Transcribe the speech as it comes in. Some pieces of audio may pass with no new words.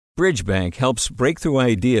Bridgebank helps breakthrough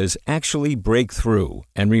ideas actually break through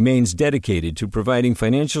and remains dedicated to providing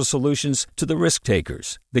financial solutions to the risk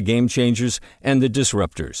takers, the game changers, and the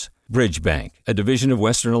disruptors. Bridgebank, a division of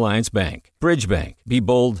Western Alliance Bank. Bridgebank. Be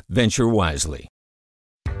bold, venture wisely.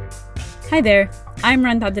 Hi there, I'm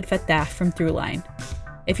Rand Abdel Fattah from Throughline.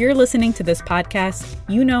 If you're listening to this podcast,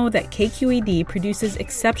 you know that KQED produces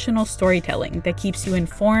exceptional storytelling that keeps you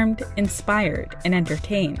informed, inspired, and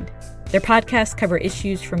entertained. Their podcasts cover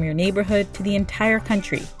issues from your neighborhood to the entire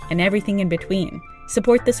country and everything in between.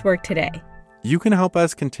 Support this work today. You can help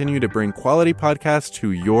us continue to bring quality podcasts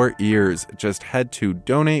to your ears. Just head to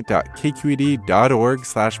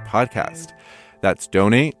donate.kqed.org/podcast. That's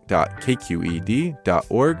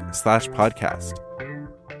donate.kqed.org/podcast.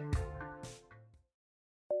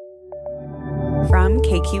 From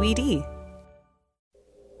KQED.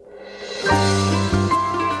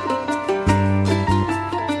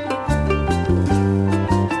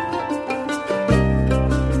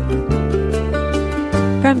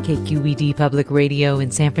 From KQED Public Radio in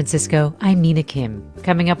San Francisco, I'm Mina Kim.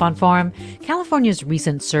 Coming up on Forum, California's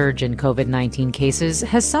recent surge in COVID-19 cases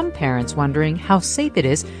has some parents wondering how safe it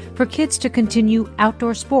is for kids to continue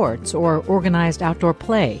outdoor sports or organized outdoor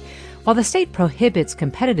play. While the state prohibits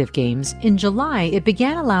competitive games, in July it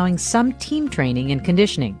began allowing some team training and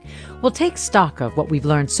conditioning. We'll take stock of what we've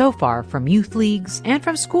learned so far from youth leagues and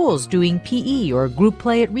from schools doing PE or group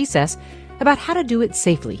play at recess about how to do it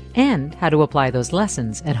safely and how to apply those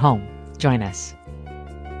lessons at home. Join us.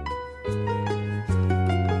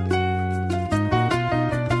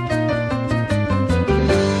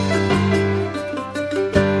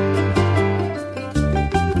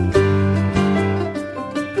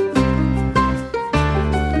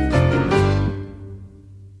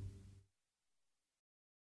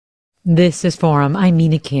 This is Forum. I'm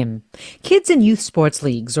Mina Kim. Kids in youth sports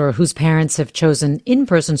leagues or whose parents have chosen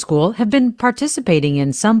in-person school have been participating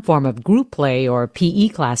in some form of group play or PE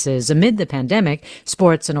classes amid the pandemic.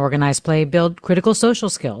 Sports and organized play build critical social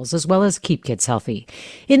skills as well as keep kids healthy.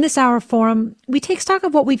 In this hour of Forum, we take stock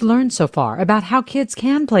of what we've learned so far about how kids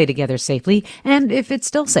can play together safely and if it's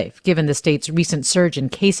still safe given the state's recent surge in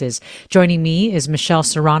cases. Joining me is Michelle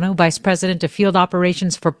Serrano, Vice President of Field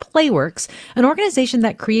Operations for Playworks, an organization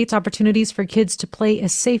that creates opportunities for kids to play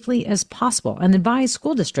as safely as possible and advise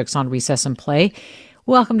school districts on recess and play.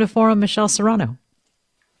 Welcome to Forum, Michelle Serrano.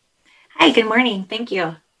 Hi, good morning. Thank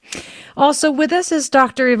you. Also with us is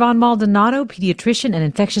Dr. Yvonne Maldonado, pediatrician and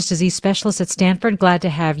infectious disease specialist at Stanford. Glad to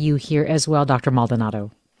have you here as well, Dr. Maldonado.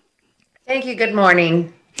 Thank you. Good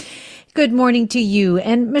morning. Good morning to you.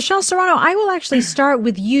 And Michelle Serrano, I will actually start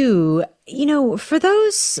with you. You know, for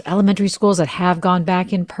those elementary schools that have gone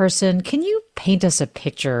back in person, can you paint us a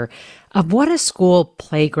picture of what a school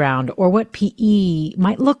playground or what PE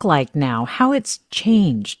might look like now, how it's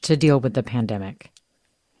changed to deal with the pandemic?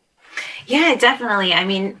 Yeah, definitely. I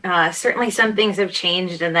mean, certainly some things have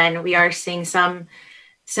changed, and then we are seeing some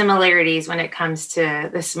similarities when it comes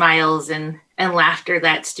to the smiles and laughter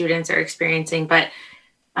that students are experiencing. But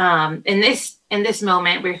in this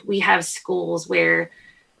moment, we have schools where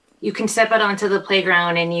you can step out onto the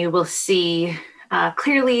playground and you will see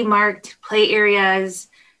clearly marked play areas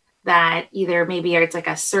that either maybe it's like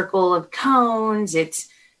a circle of cones, it's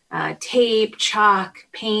tape, chalk,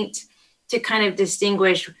 paint to kind of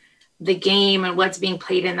distinguish the game and what's being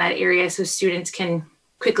played in that area so students can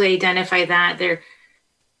quickly identify that. There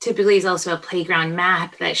typically is also a playground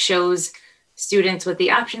map that shows students what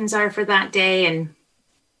the options are for that day. And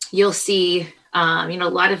you'll see, a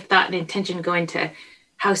lot of thought and intention go into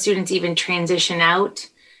how students even transition out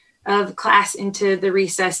of class into the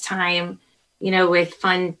recess time, with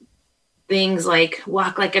fun things like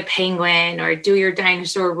walk like a penguin or do your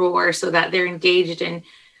dinosaur roar so that they're engaged in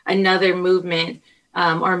another movement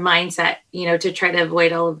or mindset, to try to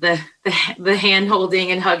avoid all of the hand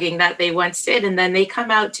holding and hugging that they once did. And then they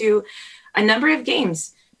come out to a number of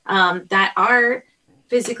games that are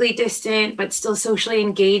physically distant, but still socially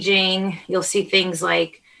engaging. You'll see things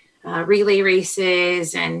like relay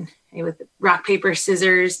races and with rock, paper,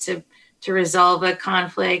 scissors to resolve a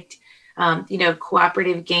conflict,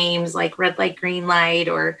 cooperative games like red light, green light,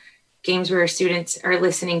 or games where students are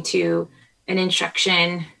listening to an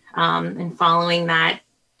instruction and following that,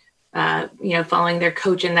 following their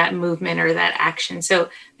coach in that movement or that action. So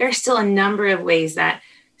there's still a number of ways that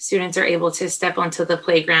students are able to step onto the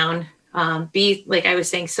playground, be, like I was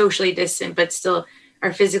saying, socially distant, but still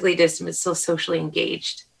are physically distant, but still socially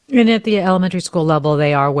engaged. And at the elementary school level,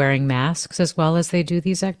 they are wearing masks as well as they do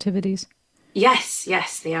these activities?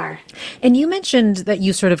 Yes, they are. And you mentioned that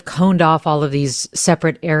you sort of coned off all of these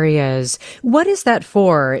separate areas. What is that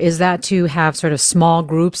for? Is that to have sort of small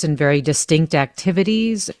groups and very distinct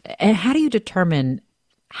activities? And how do you determine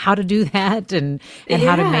how to do that and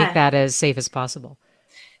how to make that as safe as possible?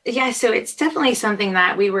 Yeah, so it's definitely something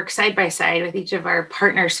that we work side by side with each of our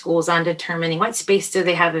partner schools on determining what space do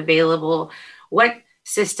they have available, what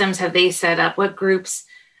systems have they set up, what groups.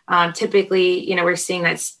 Typically, we're seeing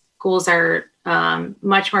that schools are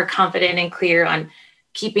much more confident and clear on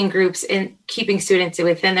keeping groups and keeping students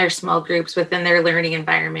within their small groups, within their learning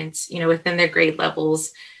environments, within their grade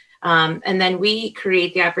levels. And then we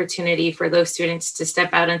create the opportunity for those students to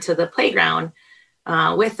step out into the playground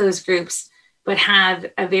with those groups, but have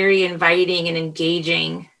a very inviting and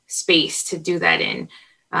engaging space to do that in,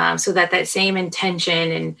 so that same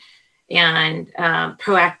intention and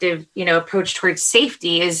proactive, approach towards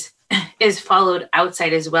safety is followed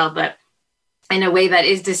outside as well, but in a way that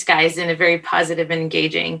is disguised in a very positive and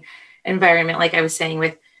engaging environment, like I was saying,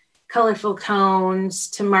 with colorful cones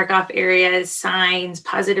to mark off areas, signs,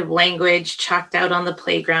 positive language chalked out on the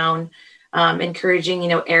playground, encouraging,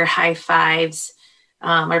 air high fives,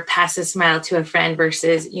 or pass a smile to a friend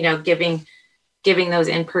versus, giving those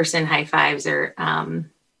in-person high fives, or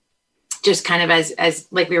just kind of as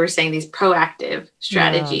like we were saying, these proactive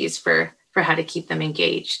strategies for how to keep them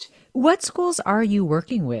engaged. What schools are you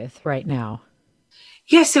working with right now?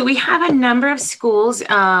 Yeah, so we have a number of schools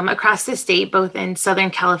across the state, both in Southern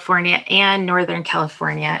California and Northern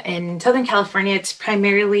California. In Southern California, it's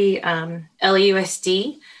primarily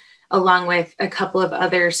LAUSD, along with a couple of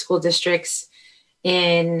other school districts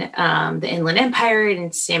in the Inland Empire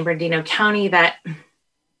and San Bernardino County that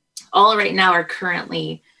all right now are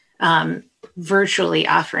currently virtually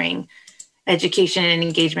offering education and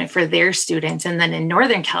engagement for their students. And then in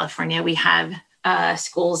Northern California, we have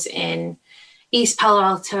schools in East Palo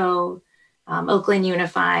Alto, Oakland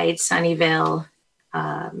Unified, Sunnyvale,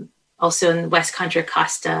 also in West Contra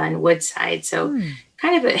Costa and Woodside. So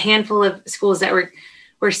kind of a handful of schools that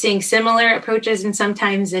we're seeing similar approaches and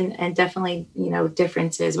sometimes and definitely,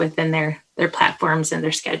 differences within their platforms and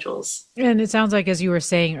their schedules. And it sounds like, as you were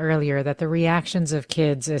saying earlier, that the reactions of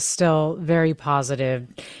kids is still very positive,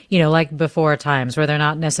 like before times where they're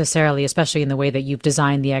not necessarily, especially in the way that you've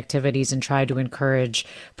designed the activities and tried to encourage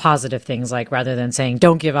positive things, like rather than saying,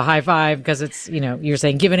 don't give a high five because it's, you're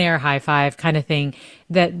saying give an air high five kind of thing,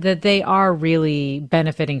 that they are really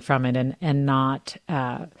benefiting from it and not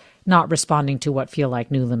responding to what feel like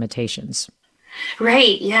new limitations.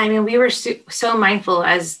 Right. Yeah. I mean, we were so mindful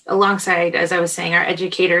alongside, as I was saying, our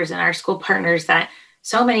educators and our school partners, that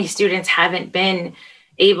so many students haven't been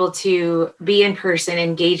able to be in person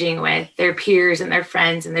engaging with their peers and their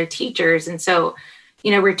friends and their teachers. And so,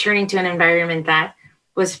 returning to an environment that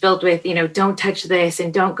was filled with, don't touch this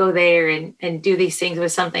and don't go there and do these things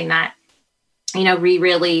was something that, we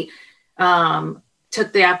really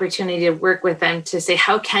took the opportunity to work with them to say,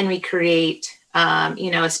 how can we create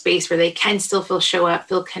a space where they can still show up,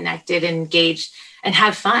 feel connected and engaged and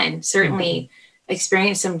have fun, certainly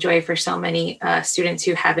experience some joy for so many students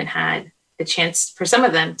who haven't had the chance for some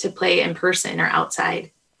of them to play in person or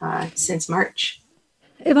outside since March.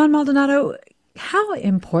 Yvonne Maldonado, how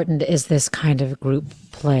important is this kind of group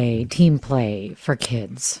play, team play for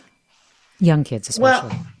kids, young kids especially?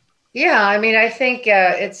 Well, yeah, I mean, I think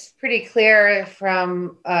it's pretty clear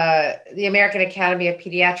from the American Academy of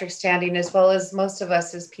Pediatrics standing, as well as most of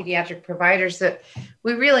us as pediatric providers, that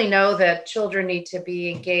we really know that children need to be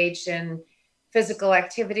engaged in physical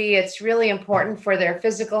activity. It's really important for their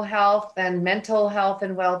physical health and mental health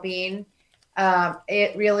and well-being.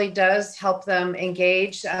 It really does help them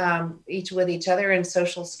engage each with each other and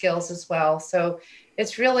social skills as well. So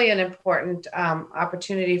it's really an important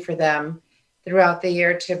opportunity for them throughout the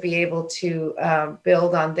year to be able to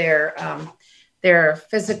build on their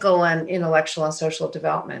physical and intellectual and social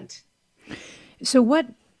development. So what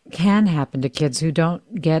can happen to kids who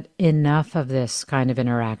don't get enough of this kind of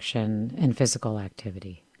interaction and physical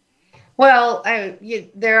activity? Well,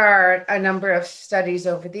 there are a number of studies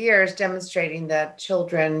over the years demonstrating that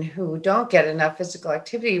children who don't get enough physical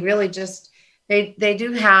activity really just They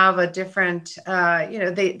do have a different,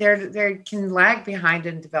 they can lag behind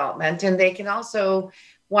in development, and they can also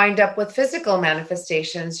wind up with physical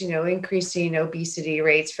manifestations, increasing obesity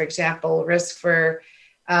rates, for example, risk for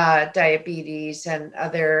diabetes and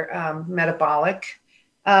other metabolic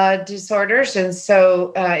disorders. And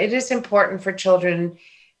so it is important for children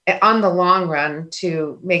on the long run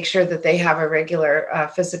to make sure that they have a regular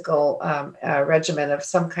physical regimen of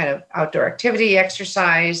some kind of outdoor activity,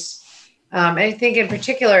 exercise. I think in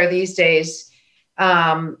particular these days,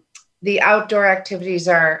 the outdoor activities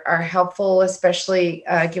are helpful, especially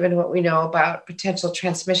given what we know about potential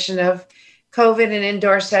transmission of COVID in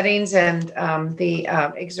indoor settings and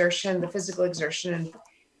the exertion, the physical exertion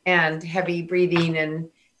and heavy breathing and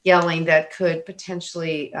yelling that could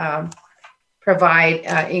potentially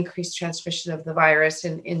provide increased transmission of the virus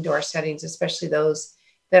in indoor settings, especially those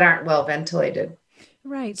that aren't well ventilated.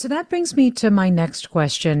 Right. So that brings me to my next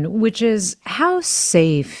question, which is how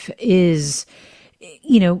safe is,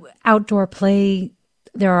 outdoor play?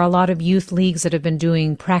 There are a lot of youth leagues that have been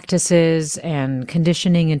doing practices and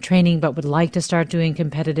conditioning and training, but would like to start doing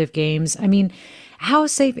competitive games. I mean, how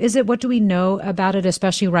safe is it? What do we know about it,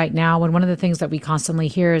 especially right now? And one of the things that we constantly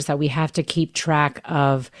hear is that we have to keep track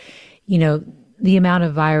of, the amount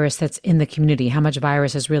of virus that's in the community, how much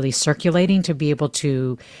virus is really circulating to be able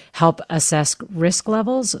to help assess risk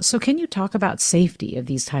levels. So can you talk about safety of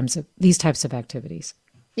these types of activities?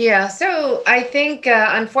 Yeah, so I think,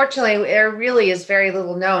 unfortunately, there really is very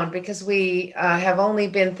little known because we have only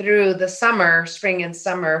been through the summer, spring and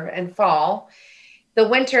summer and fall. The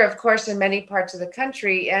winter, of course, in many parts of the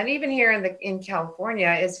country, and even here in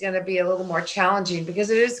California, is going to be a little more challenging because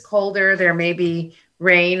it is colder. There may be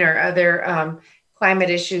rain or other climate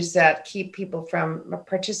issues that keep people from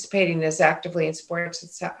participating as actively in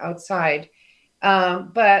sports outside.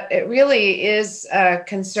 But it really is a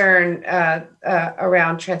concern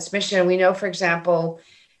around transmission. We know, for example,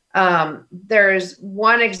 there's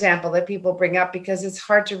one example that people bring up because it's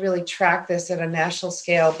hard to really track this at a national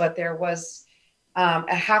scale, but there was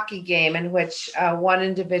a hockey game in which one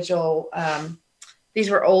individual, these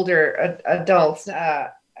were older adults,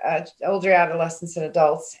 older adolescents and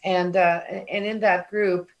adults, and in that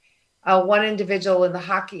group, one individual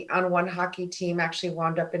on one hockey team actually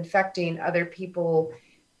wound up infecting other people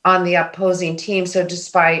on the opposing team. So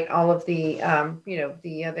despite all of the,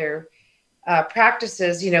 the other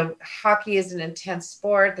practices, hockey is an intense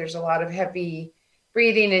sport. There's a lot of heavy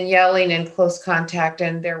breathing and yelling and close contact.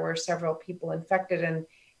 And there were several people infected and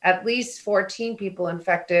at least 14 people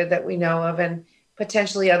infected that we know of, and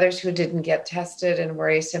potentially others who didn't get tested and were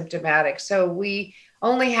asymptomatic. So we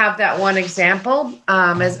only have that one example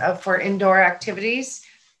for indoor activities.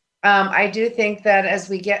 I do think that as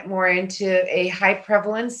we get more into a high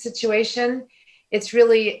prevalence situation, it's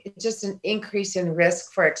really just an increase in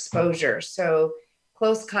risk for exposure. So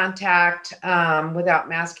close contact without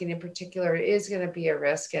masking in particular is going to be a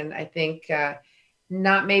risk. And I think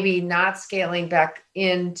not scaling back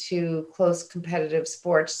into close competitive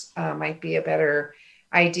sports might be a better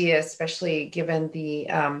idea, especially given the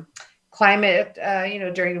climate,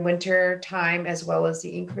 during the winter time, as well as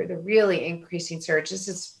the really increasing surges.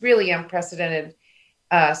 It's really unprecedented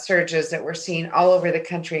surges that we're seeing all over the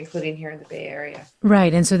country, including here in the Bay Area.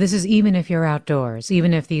 Right. And so this is even if you're outdoors,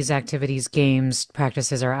 even if these activities, games,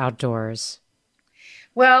 practices are outdoors.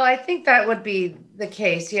 Well, I think that would be the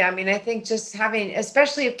case. Yeah. I mean, I think just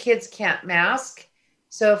especially if kids can't mask.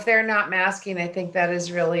 So if they're not masking, I think that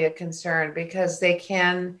is really a concern because they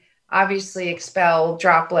can obviously expel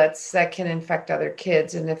droplets that can infect other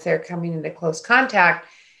kids. And if they're coming into close contact,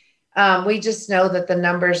 we just know that the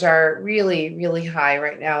numbers are really, really high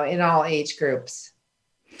right now in all age groups.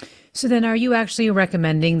 So then are you actually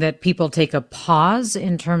recommending that people take a pause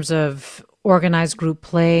in terms of organized group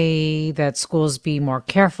play, that schools be more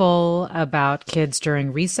careful about kids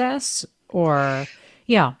during recess? Or,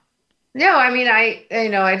 yeah. No, I mean,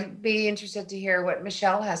 I'd be interested to hear what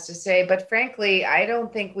Michelle has to say, but frankly, I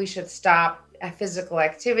don't think we should stop physical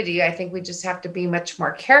activity. I think we just have to be much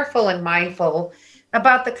more careful and mindful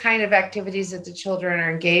about the kind of activities that the children are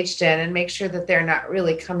engaged in and make sure that they're not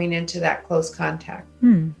really coming into that close contact.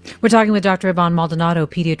 We're talking with Dr. Yvonne Maldonado,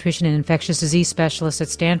 pediatrician and infectious disease specialist at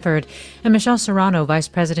Stanford, and Michelle Serrano, vice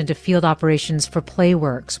president of field operations for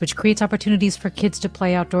PlayWorks, which creates opportunities for kids to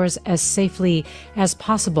play outdoors as safely as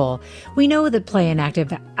possible. We know that play and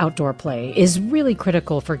active outdoor play is really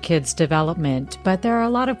critical for kids' development, but there are a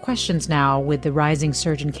lot of questions now with the rising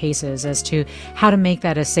surge in cases as to how to make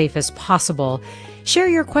that as safe as possible. Share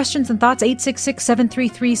your questions and thoughts.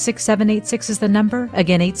 866-733-6786 is the number.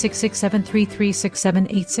 Again,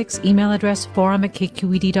 866-733-6786. Email address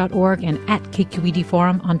forum@kqed.org and at KQED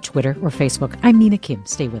Forum on Twitter or Facebook. I'm Mina Kim.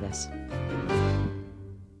 Stay with us.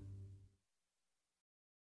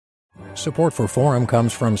 Support for Forum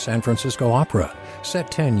comes from San Francisco Opera.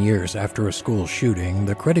 Set 10 years after a school shooting,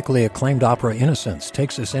 the critically acclaimed opera Innocence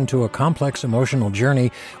takes us into a complex emotional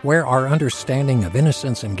journey where our understanding of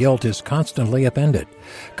innocence and guilt is constantly upended.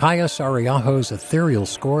 Kaya Sariaho's ethereal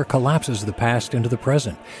score collapses the past into the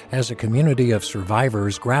present as a community of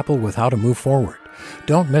survivors grapple with how to move forward.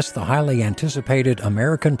 Don't miss the highly anticipated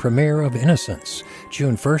American premiere of Innocence,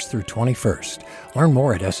 June 1st through 21st. Learn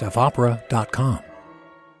more at sfopera.com.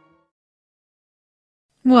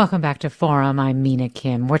 Welcome back to Forum. I'm Mina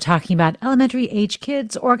Kim. We're talking about elementary age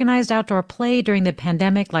kids, organized outdoor play during the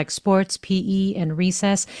pandemic, like sports, PE, and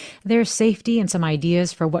recess, their safety, and some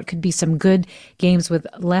ideas for what could be some good games with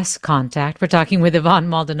less contact. We're talking with Yvonne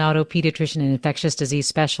Maldonado, pediatrician and infectious disease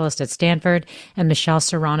specialist at Stanford, and Michelle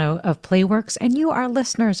Serrano of Playworks. And you, our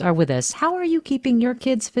listeners, are with us. How are you keeping your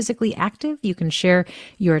kids physically active? You can share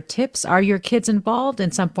your tips. Are your kids involved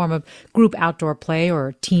in some form of group outdoor play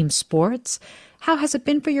or team sports? How has it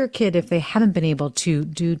been for your kid if they haven't been able to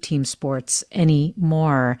do team sports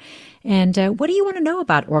anymore? And what do you want to know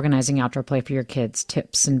about organizing outdoor play for your kids?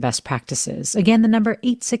 Tips and best practices. Again, the number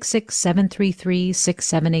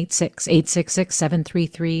 866-733-6786,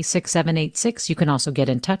 866-733-6786. You can also get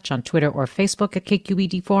in touch on Twitter or Facebook at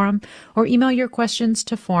KQED Forum, or email your questions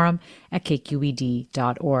to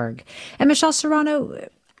forum@kqed.org. And Michelle Serrano,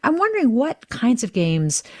 I'm wondering, what kinds of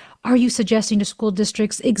games are you suggesting to school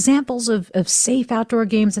districts, examples of safe outdoor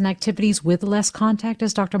games and activities with less contact,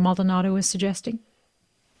 as Dr. Maldonado is suggesting?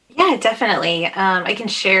 Yeah, definitely. I can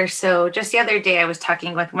share. So just the other day, I was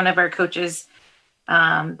talking with one of our coaches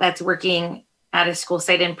that's working at a school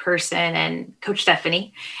site in person, and Coach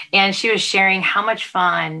Stephanie, and she was sharing how much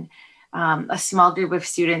fun a small group of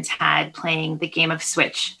students had playing the game of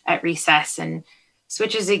Switch at recess. And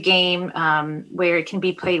Switch is a game where it can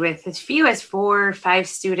be played with as few as 4 or 5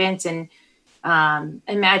 students. And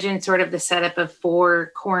imagine sort of the setup of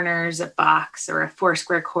 4 corners, a box, or a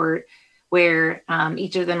 4-square court, where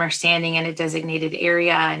each of them are standing in a designated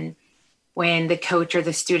area. And when the coach or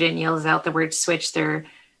the student yells out the word switch, they're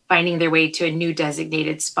finding their way to a new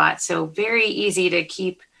designated spot. So very easy to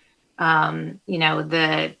keep,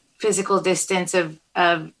 the physical distance of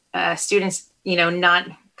students, not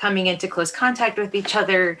coming into close contact with each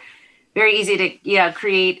other. Very easy to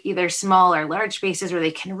create either small or large spaces where they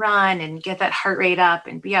can run and get that heart rate up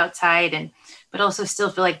and be outside, but also still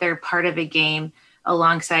feel like they're part of a game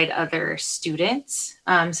alongside other students.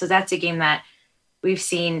 So that's a game that we've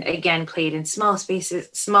seen, again, played in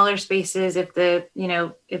smaller spaces if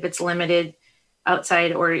it's limited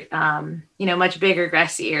outside, or much bigger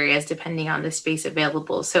grassy areas depending on the space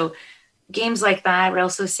available. So games like that. We're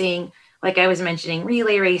also seeing, like I was mentioning,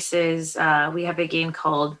 relay races. We have a game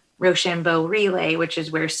called Rochambeau Relay, which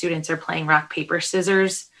is where students are playing rock, paper,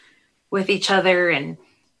 scissors with each other. And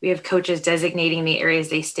we have coaches designating the areas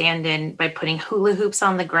they stand in by putting hula hoops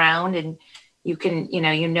on the ground. And you can,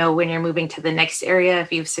 when you're moving to the next area,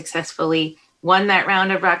 if you've successfully won that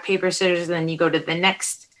round of rock, paper, scissors, then you go to the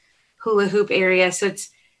next hula hoop area. So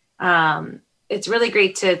it's really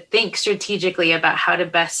great to think strategically about how to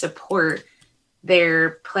best support their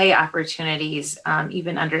play opportunities,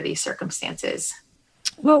 even under these circumstances.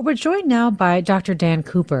 Well, we're joined now by Dr. Dan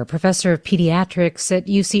Cooper, professor of pediatrics at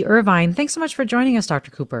UC Irvine. Thanks so much for joining us, Dr.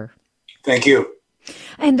 Cooper. Thank you.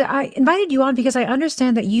 And I invited you on because I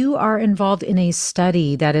understand that you are involved in a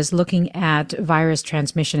study that is looking at virus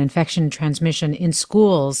transmission, infection transmission in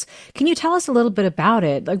schools. Can you tell us a little bit about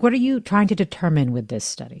it? Like, what are you trying to determine with this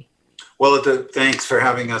study? Well, thanks for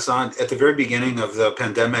having us on. At the very beginning of the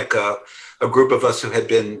pandemic, a group of us who had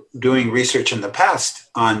been doing research in the past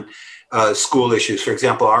on school issues. For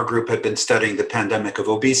example, our group had been studying the pandemic of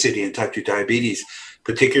obesity and type 2 diabetes,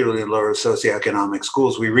 particularly in lower socioeconomic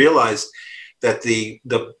schools. We realized that the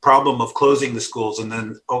problem of closing the schools and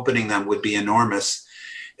then opening them would be enormous.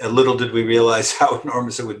 Little did we realize how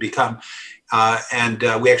enormous it would become. And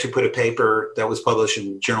we actually put a paper that was published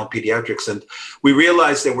in Journal Pediatrics, and we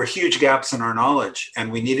realized there were huge gaps in our knowledge,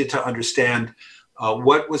 and we needed to understand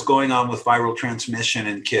what was going on with viral transmission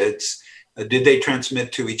in kids. Did they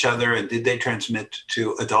transmit to each other, and did they transmit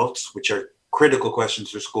to adults, which are critical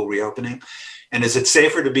questions for school reopening? And is it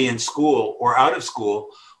safer to be in school or out of school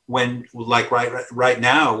when, like right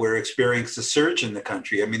now, we're experiencing a surge in the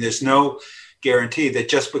country? I mean, there's no guarantee that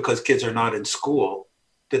just because kids are not in school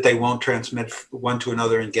that they won't transmit one to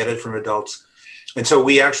another and get it from adults. And so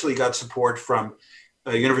we actually got support from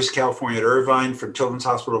University of California at Irvine, from Children's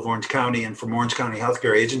Hospital of Orange County, and from Orange County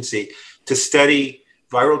Healthcare Agency to study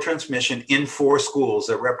viral transmission in 4 schools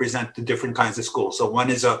that represent the different kinds of schools. So one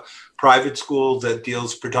is a private school that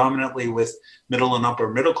deals predominantly with middle and upper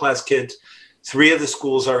middle class kids. 3 of the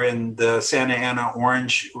schools are in the Santa Ana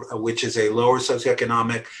Orange, which is a lower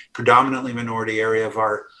socioeconomic, predominantly minority area of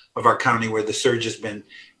our county, where the surge has been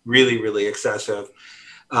really, really excessive.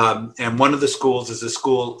 And one of the schools is a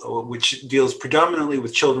school which deals predominantly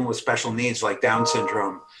with children with special needs like Down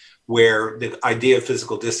syndrome, where the idea of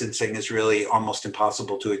physical distancing is really almost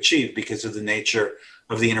impossible to achieve because of the nature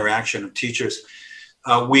of the interaction of teachers.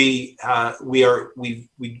 We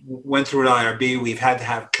went through an IRB. We've had to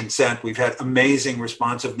have consent. We've had amazing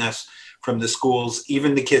responsiveness from the schools,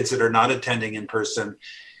 even the kids that are not attending in person,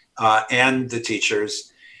 and the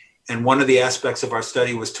teachers. And one of the aspects of our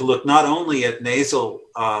study was to look not only at nasal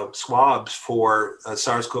swabs for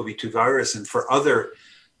SARS-CoV-2 virus and for other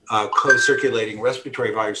co-circulating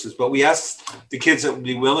respiratory viruses, but we asked the kids that would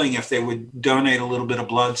be willing if they would donate a little bit of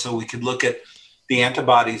blood so we could look at the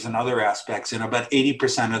antibodies and other aspects. And about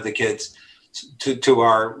 80% of the kids, to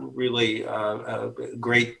our really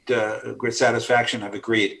great satisfaction, have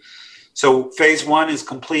agreed. So phase 1 is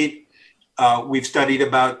complete. We've studied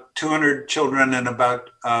about 200 children and about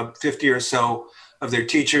 50 or so of their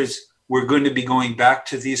teachers. We're going to be going back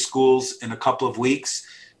to these schools in a couple of weeks.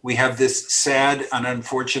 We have this sad and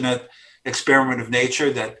unfortunate experiment of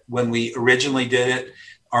nature that when we originally did it,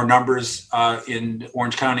 our numbers in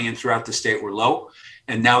Orange County and throughout the state were low,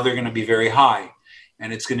 and now they're going to be very high.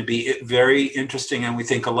 And it's going to be very interesting and we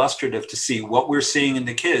think illustrative to see what we're seeing in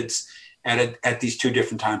the kids at these two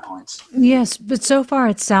different time points. Yes, but so far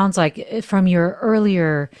it sounds like from your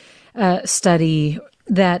earlier study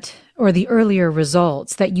or the earlier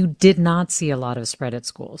results, that you did not see a lot of spread at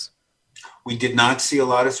schools. We did not see a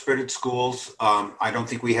lot of spread at schools. I don't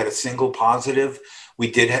think we had a single positive. We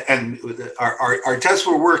did, and our tests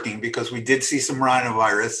were working because we did see some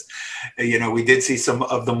rhinovirus. We did see some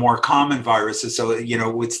of the more common viruses. So,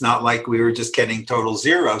 it's not like we were just getting total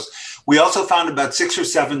zeros. We also found about 6 or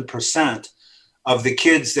 7% of the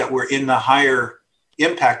kids that were in the higher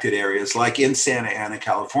impacted areas, like in Santa Ana,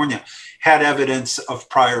 California, had evidence of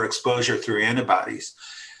prior exposure through antibodies.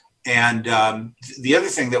 And the other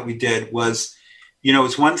thing that we did was,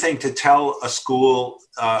 it's one thing to tell a school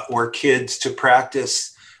or kids to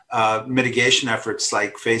practice mitigation efforts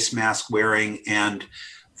like face mask wearing and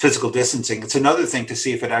physical distancing. It's another thing to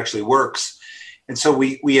see if it actually works. And so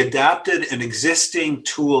we adapted an existing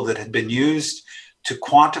tool that had been used to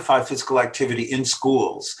quantify physical activity in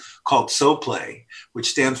schools called SOPLAY,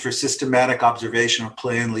 which stands for Systematic Observation of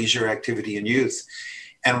Play and Leisure Activity in Youth.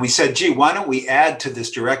 And we said, why don't we add to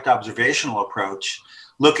this direct observational approach,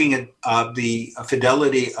 looking at the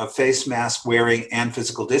fidelity of face mask wearing and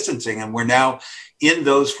physical distancing. And we're now in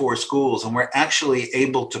those 4 schools, and we're actually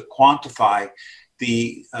able to quantify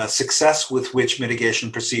the success with which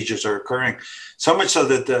mitigation procedures are occurring. So much so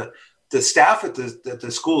that the staff at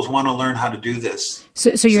the schools want to learn how to do this.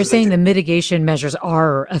 So you're saying the mitigation measures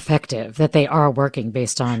are effective, that they are working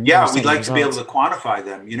based on we'd like results. To be able to quantify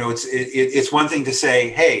them. It's one thing to say,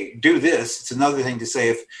 hey, do this. It's another thing to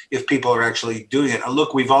say if people are actually doing it.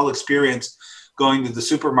 Look, we've all experienced going to the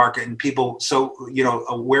supermarket and people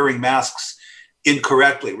wearing masks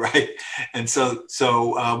incorrectly, right? And so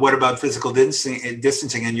what about physical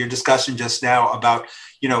distancing and your discussion just now about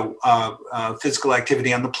physical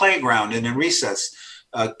activity on the playground and in recess?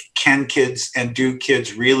 Can kids and do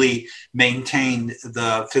kids really maintain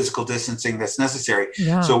the physical distancing that's necessary?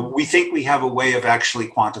 Yeah. So we think we have a way of actually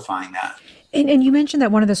quantifying that. And you mentioned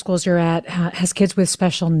that one of the schools you're at has kids with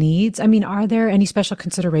special needs. I mean, are there any special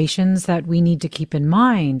considerations that we need to keep in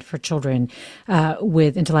mind for children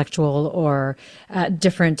with intellectual or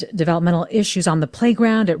different developmental issues on the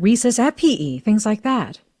playground, at recess, at PE, things like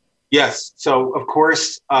that? Yes. So, of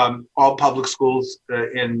course, all public schools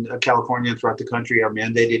in California and throughout the country are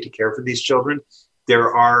mandated to care for these children.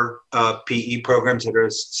 There are PE programs that are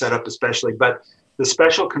set up especially, but the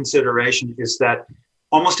special consideration is that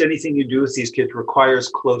almost anything you do with these kids requires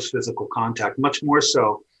close physical contact, much more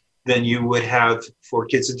so than you would have for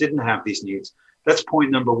kids that didn't have these needs. That's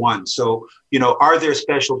point number 1. So, are there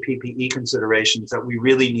special PPE considerations that we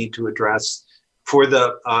really need to address for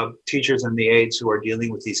the teachers and the aides who are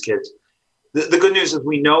dealing with these kids? The good news is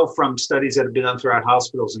we know from studies that have been done throughout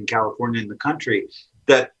hospitals in California and the country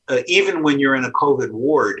that even when you're in a COVID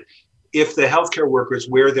ward, if the healthcare workers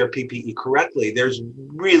wear their PPE correctly, there's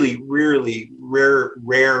really, really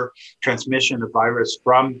rare transmission of virus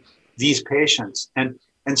from these patients. And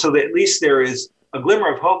so that at least there is a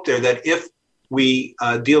glimmer of hope there that if we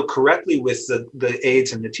deal correctly with the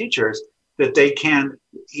aides and the teachers, that they can,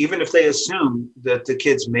 even if they assume that the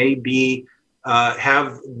kids may be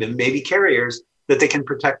carriers, that they can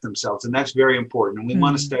protect themselves. And that's very important. And we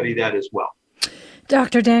want to study that as well.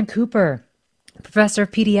 Dr. Dan Cooper, Professor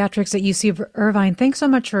of Pediatrics at UC Irvine, thanks so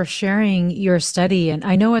much for sharing your study. And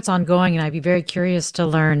I know it's ongoing, and I'd be very curious to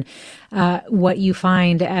learn what you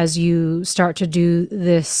find as you start to do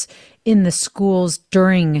this in the schools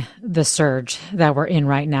during the surge that we're in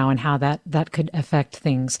right now and how that could affect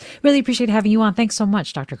things. Really appreciate having you on. Thanks so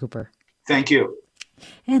much, Dr. Cooper. Thank you.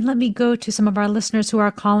 And let me go to some of our listeners who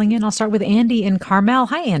are calling in. I'll start with Andy in Carmel.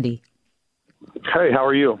 Hi, Andy. Hey, how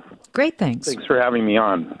are you? Great, thanks. Thanks for having me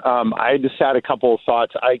on. I just had a couple of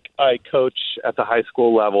thoughts. I coach at the high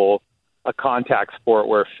school level a contact sport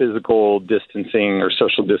where physical distancing or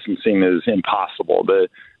social distancing is impossible. The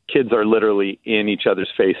kids are literally in each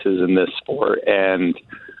other's faces in this sport. And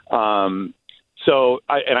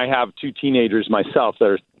I have two teenagers myself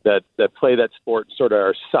that play that sport, sort of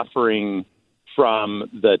are suffering from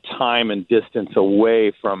the time and distance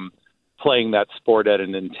away from playing that sport at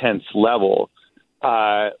an intense level.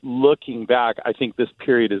 Looking back, I think this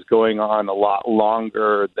period is going on a lot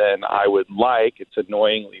longer than I would like. It's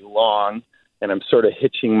annoyingly long, and I'm sort of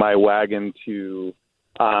hitching my wagon to,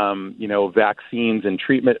 vaccines and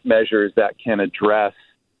treatment measures that can address,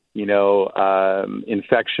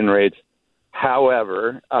 infection rates.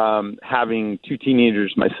 However, having two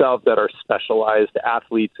teenagers myself that are specialized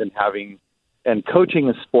athletes and coaching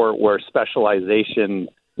a sport where specialization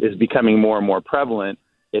is becoming more and more prevalent,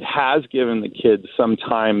 it has given the kids some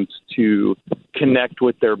time to connect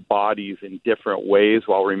with their bodies in different ways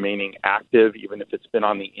while remaining active, even if it's been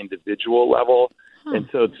on the individual level. And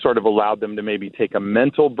so it's sort of allowed them to maybe take a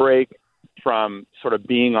mental break from sort of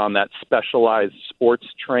being on that specialized sports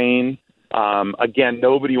train. Again,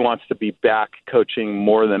 nobody wants to be back coaching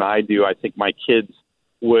more than I do. I think my kids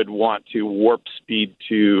would want to warp speed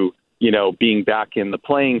to, being back in the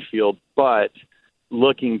playing field. But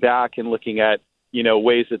looking back and looking at,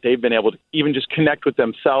 ways that they've been able to even just connect with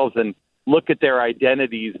themselves and look at their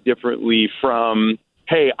identities differently from,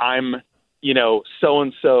 hey, I'm,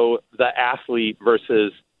 so-and-so the athlete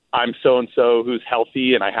versus I'm so-and-so who's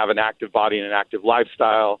healthy and I have an active body and an active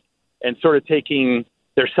lifestyle, and sort of taking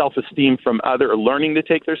their self-esteem from or learning to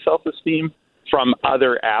take their self-esteem from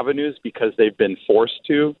other avenues because they've been forced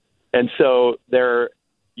to. And so there,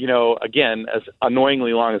 again, as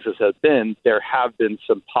annoyingly long as this has been, there have been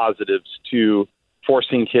some positives to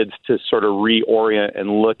forcing kids to sort of reorient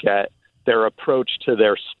and look at their approach to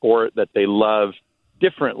their sport that they love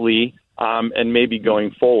differently, and maybe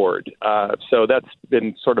going forward. So that's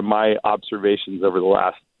been sort of my observations over the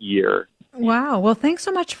last year. Wow. Well, thanks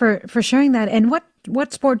so much for sharing that. And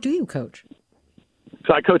what sport do you coach?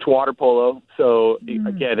 So I coach water polo. So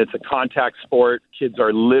again, it's a contact sport. Kids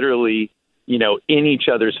are literally, in each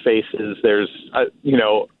other's faces. There's,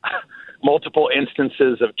 multiple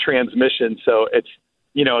instances of transmission. So it's,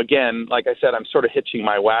 again, like I said, I'm sort of hitching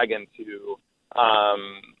my wagon to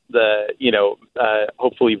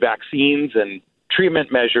hopefully vaccines and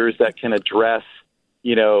treatment measures that can address,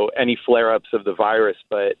 any flare-ups of the virus.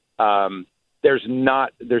 But there's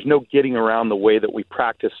no getting around the way that we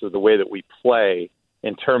practice or the way that we play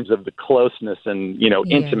in terms of the closeness and,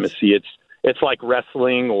 intimacy. It's like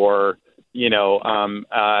wrestling or,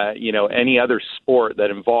 any other sport that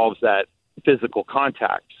involves that physical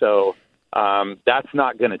contact. So that's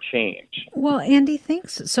not going to change. Well, Andy,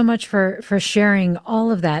 thanks so much for sharing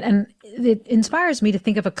all of that. And it inspires me to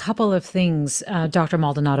think of a couple of things, Dr.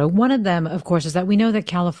 Maldonado. One of them, of course, is that we know that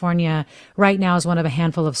California right now is one of a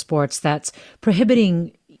handful of sports that's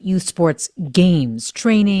prohibiting youth sports games,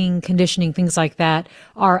 training, conditioning, things like that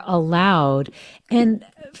are allowed. And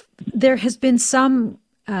there has been some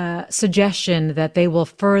suggestion that they will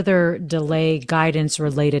further delay guidance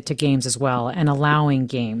related to games as well and allowing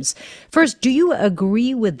games. First, do you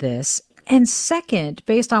agree with this? And second,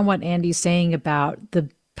 based on what Andy's saying about the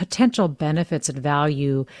potential benefits and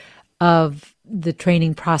value of the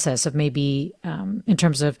training process of maybe in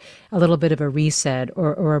terms of a little bit of a reset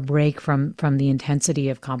or a break from the intensity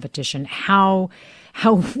of competition, how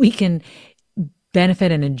we can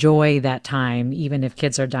benefit and enjoy that time, even if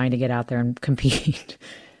kids are dying to get out there and compete.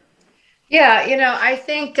 Yeah, I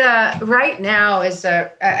think right now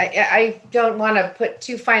I don't want to put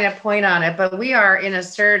too fine a point on it, but we are in a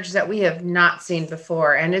surge that we have not seen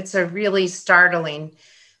before. And it's a really startling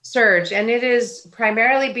surge. And it is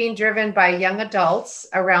primarily being driven by young adults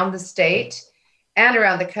around the state and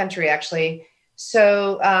around the country, actually.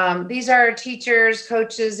 So these are teachers,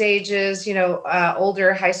 coaches, ages,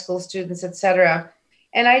 older high school students, et cetera.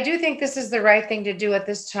 And I do think this is the right thing to do at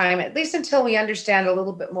this time, at least until we understand a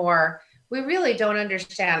little bit more. We really don't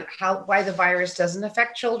understand why the virus doesn't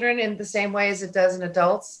affect children in the same way as it does in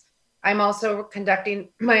adults. I'm also conducting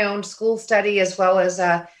my own school study as well as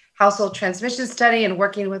household transmission study and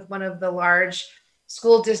working with one of the large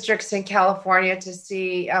school districts in California to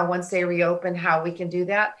see once they reopen how we can do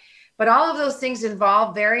that. But all of those things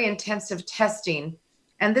involve very intensive testing.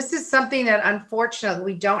 And this is something that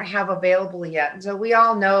unfortunately we don't have available yet. And so we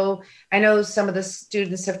all know, I know some of the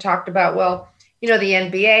students have talked about, well, the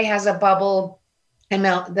NBA has a bubble,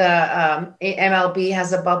 MLB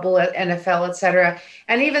has a bubble at NFL, et cetera.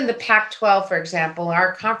 And even the Pac-12, for example,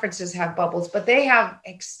 our conferences have bubbles, but they have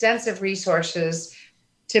extensive resources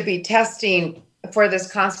to be testing for this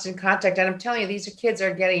constant contact. And I'm telling you, these kids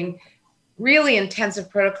are getting really intensive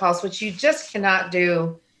protocols, which you just cannot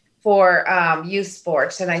do for youth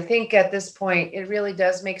sports. And I think at this point, it really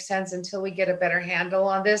does make sense until we get a better handle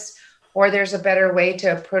on this, or there's a better way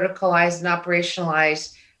to protocolize and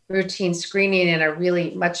operationalize routine screening in a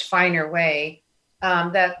really much finer way.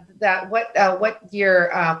 What your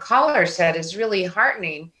caller said is really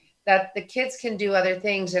heartening, that the kids can do other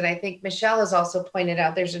things. And I think Michelle has also pointed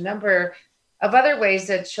out there's a number of other ways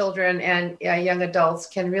that children and young adults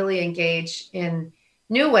can really engage in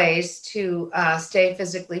new ways to stay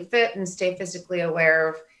physically fit and stay physically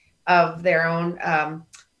aware of their own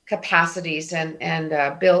capacities and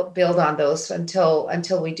build on those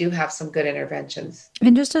until we do have some good interventions.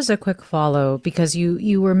 And just as a quick follow, because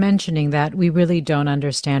you were mentioning that we really don't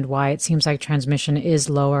understand why it seems like transmission is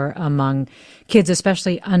lower among kids,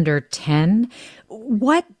 especially under 10.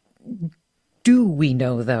 What do we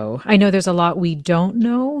know, though? I know there's a lot we don't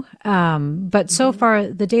know, but so far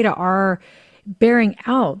the data are bearing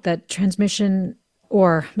out that transmission,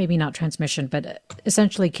 or maybe not transmission, but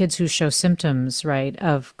essentially kids who show symptoms, right,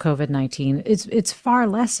 of COVID-19, it's far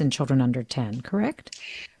less in children under 10, correct?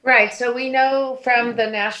 Right. So we know from the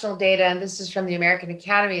national data, and this is from the American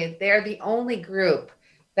Academy, they're the only group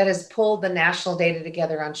that has pulled the national data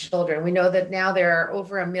together on children. We know that now there are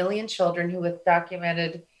over 1 million children who have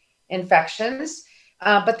documented infections,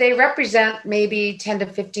 but they represent maybe 10 to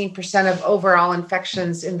 15% of overall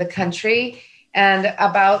infections in the country, and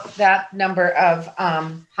about that number of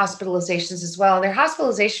hospitalizations as well. And their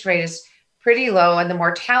hospitalization rate is pretty low, and the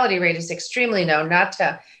mortality rate is extremely low, not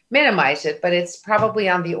to minimize it, but it's probably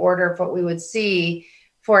on the order of what we would see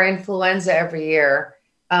for influenza every year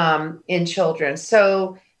in children.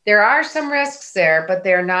 So there are some risks there, but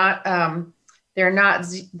they're not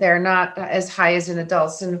as high as in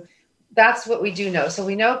adults. And that's what we do know. So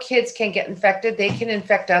we know kids can get infected. They can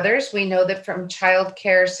infect others. We know that from child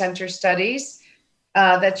care center studies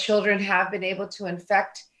that children have been able to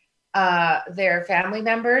infect their family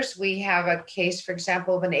members. We have a case, for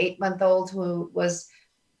example, of an 8-month-old who was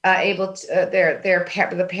able to,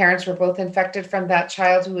 the parents were both infected from that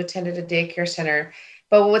child who attended a daycare center.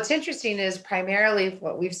 But what's interesting is primarily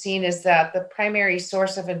what we've seen is that the primary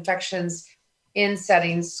source of infections in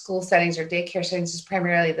settings, school settings or daycare settings, is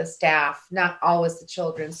primarily the staff, not always the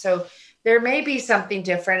children. So there may be something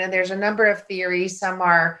different. And there's a number of theories. Some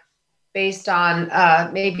are based on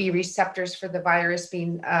maybe receptors for the virus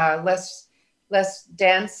being less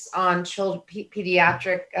dense on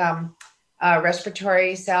pediatric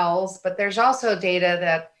respiratory cells. But there's also data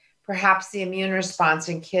that perhaps the immune response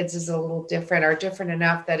in kids is a little different, or different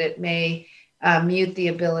enough that it may mute the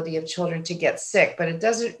ability of children to get sick. But it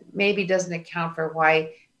doesn't account for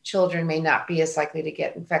why children may not be as likely to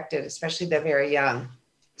get infected, especially the very young.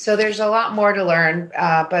 So there's a lot more to learn,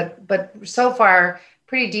 but so far,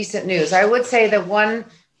 pretty decent news. I would say that one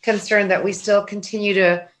concern that we still continue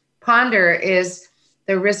to ponder is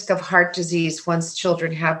the risk of heart disease once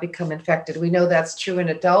children have become infected. We know that's true in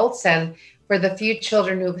adults, and for the few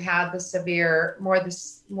children who've had the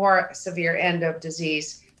more severe end of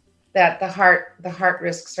disease, that the heart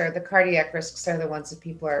risks or the cardiac risks are the ones that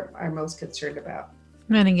people are most concerned about.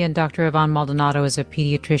 And again, Dr. Yvonne Maldonado is a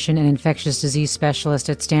pediatrician and infectious disease specialist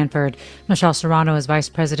at Stanford. Michelle Serrano is vice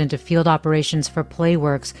president of field operations for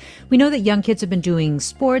Playworks. We know that young kids have been doing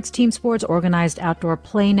sports, team sports, organized outdoor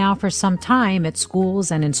play now for some time at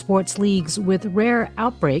schools and in sports leagues with rare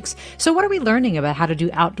outbreaks. So what are we learning about how to do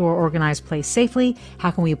outdoor organized play safely?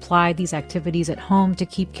 How can we apply these activities at home to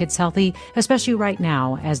keep kids healthy, especially right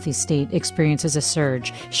now as the state experiences a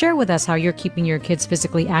surge? Share with us how you're keeping your kids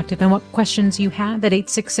physically active and what questions you have at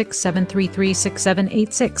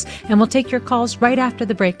 866-733-6786. And we'll take your calls right after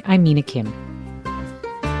the break. I'm Mina Kim.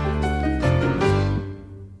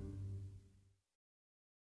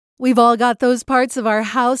 We've all got those parts of our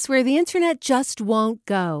house where the internet just won't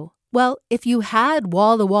go. Well, if you had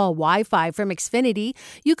wall-to-wall Wi-Fi from Xfinity,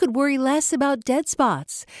 you could worry less about dead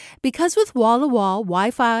spots. Because with wall-to-wall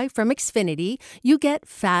Wi-Fi from Xfinity, you get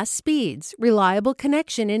fast speeds, reliable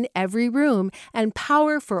connection in every room, and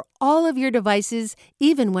power for all of your devices,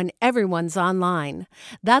 even when everyone's online.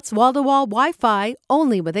 That's wall-to-wall Wi-Fi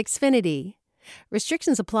only with Xfinity.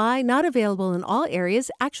 Restrictions apply, not available in all areas.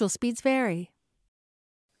 Actual speeds vary.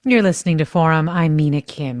 You're listening to Forum. I'm Mina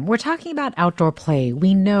Kim. We're talking about outdoor play.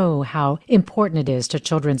 We know how important it is to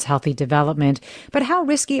children's healthy development, but how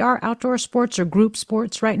risky are outdoor sports or group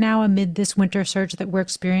sports right now amid this winter surge that we're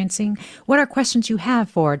experiencing? What are questions you have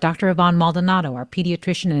for Dr. Yvonne Maldonado, our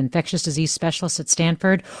pediatrician and infectious disease specialist at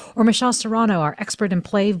Stanford, or Michelle Serrano, our expert in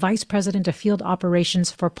play, vice president of field operations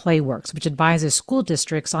for PlayWorks, which advises school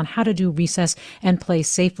districts on how to do recess and play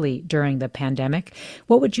safely during the pandemic?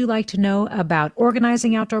 What would you like to know about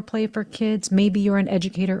organizing outdoor play for kids? Maybe you're an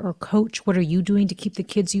educator or coach. What are you doing to keep the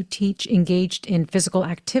kids you teach engaged in physical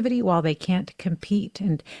activity while they can't compete?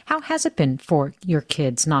 And how has it been for your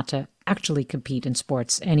kids not to actually compete in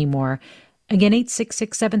sports anymore? Again,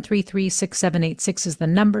 866-733-6786 is the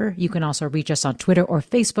number. You can also reach us on Twitter or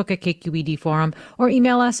Facebook at KQED Forum, or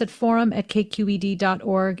email us at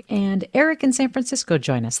forum@kqed.org. And Eric in San Francisco,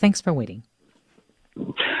 join us. Thanks for waiting.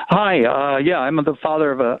 Hi. I'm the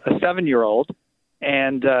father of a 7-year-old.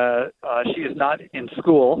 And she is not in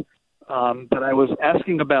school, but I was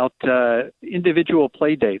asking about individual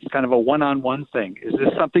play dates, kind of a one-on-one thing. Is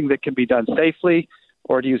this something that can be done safely,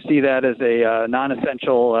 or do you see that as a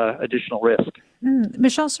non-essential additional risk?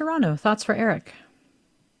 Michelle Serrano, thoughts for Eric?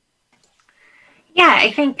 Yeah,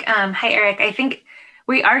 I think, hi, Eric. I think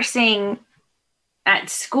we are seeing at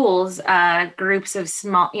schools groups of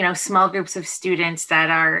small groups of students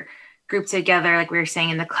that are grouped together, like we were saying,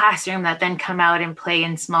 in the classroom, that then come out and play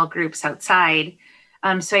in small groups outside.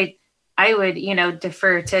 So I would,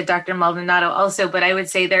 defer to Dr. Maldonado also, but I would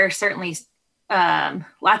say there are certainly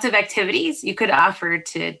lots of activities you could offer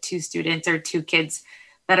to two students or two kids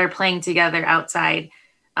that are playing together outside,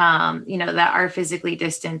 that are physically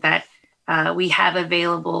distant, that we have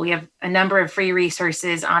available. We have a number of free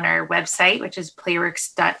resources on our website, which is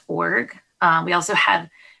playworks.org.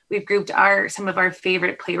 We've grouped some of our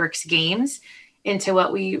favorite PlayWorks games into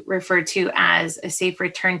what we refer to as a safe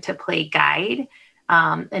return to play guide.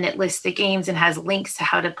 And it lists the games and has links to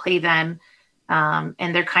how to play them.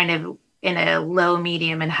 And they're kind of in a low,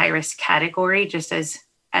 medium, and high risk category, just as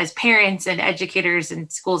parents and educators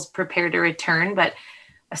and schools prepare to return. But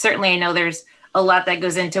certainly I know there's a lot that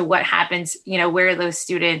goes into what happens, where are those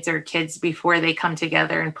students or kids before they come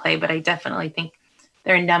together and play. But I definitely think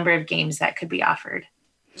there are a number of games that could be offered.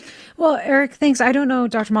 Well, Eric, thanks. I don't know,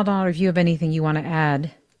 Dr. Maldonado, if you have anything you want to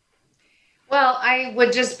add. Well, I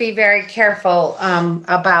would just be very careful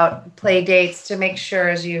about play dates to make sure,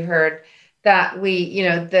 as you heard, that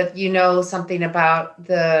something about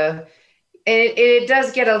it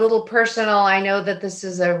does get a little personal. I know that this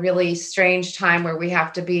is a really strange time where we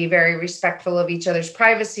have to be very respectful of each other's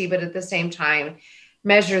privacy, but at the same time,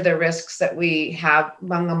 measure the risks that we have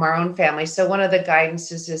among our own family. So one of the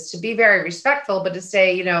guidances is to be very respectful, but to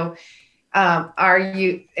say,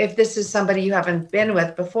 if this is somebody you haven't been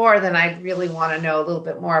with before, then I'd really want to know a little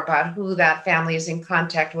bit more about who that family is in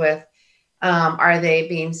contact with. Are they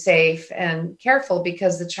being safe and careful,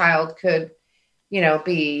 because the child could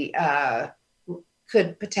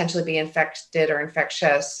potentially be infected or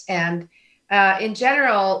infectious. And in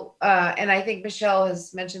general, and I think Michelle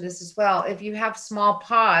has mentioned this as well, if you have small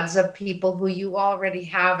pods of people who you already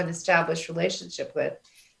have an established relationship with,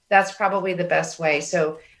 that's probably the best way.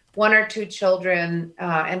 So 1 or 2 children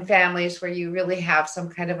and families where you really have some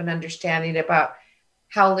kind of an understanding about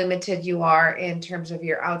how limited you are in terms of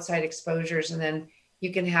your outside exposures. And then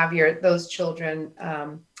you can have those children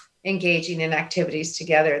engaging in activities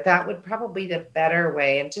together. That would probably be the better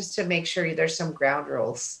way. And just to make sure there's some ground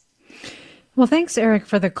rules. Well, thanks, Eric,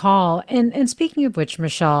 for the call. And speaking of which,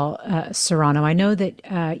 Michelle Serrano, I know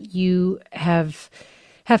that you have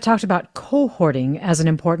talked about cohorting as an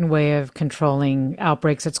important way of controlling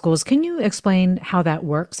outbreaks at schools. Can you explain how that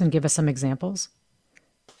works and give us some examples?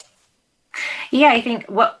 Yeah, I think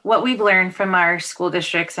what we've learned from our school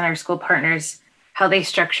districts and our school partners, how they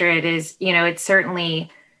structure it is, it's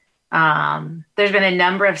certainly there's been a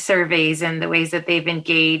number of surveys and the ways that they've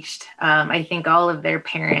engaged. I think all of their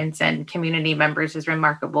parents and community members is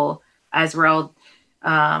remarkable, as we're all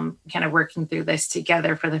kind of working through this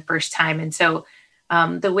together for the first time. And so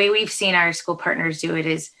the way we've seen our school partners do it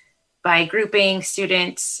is by grouping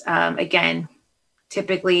students, again,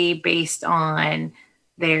 typically based on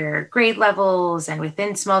their grade levels and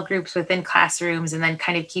within small groups, within classrooms, and then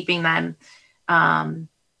kind of keeping them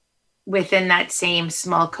within that same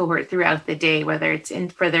small cohort throughout the day, whether it's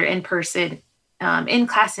for their in-person,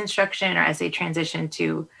 in-class instruction, or as they transition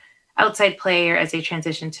to outside play, or as they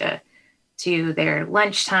transition to their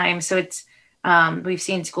lunchtime. So it's we've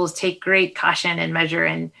seen schools take great caution and measure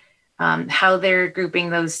in how they're grouping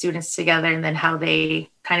those students together, and then how they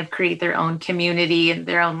kind of create their own community and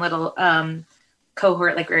their own little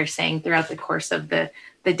cohort, like we were saying, throughout the course of the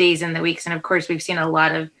days and the weeks. And of course, we've seen a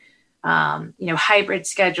lot of hybrid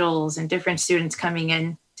schedules and different students coming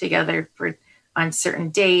in together on certain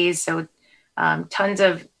days. So tons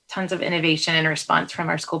of innovation and response from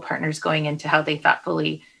our school partners going into how they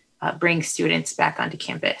thoughtfully bring students back onto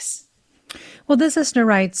campus. Well, this listener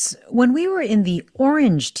writes, when we were in the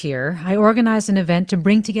orange tier, I organized an event to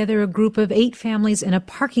bring together a group of 8 families in a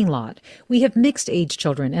parking lot. We have mixed age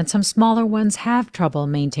children, and some smaller ones have trouble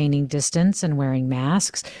maintaining distance and wearing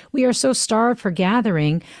masks. We are so starved for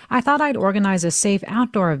gathering. I thought I'd organize a safe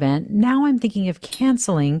outdoor event. Now I'm thinking of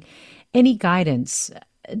canceling. Any guidance?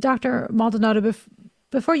 Dr. Maldonado,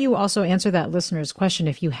 before you also answer that listener's question,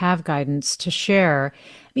 if you have guidance to share,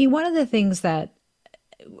 I mean, one of the things that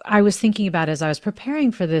I was thinking about as I was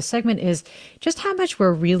preparing for this segment is just how much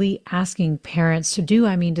we're really asking parents to do.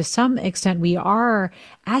 I mean, to some extent, we are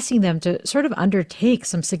asking them to sort of undertake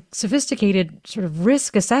some sophisticated sort of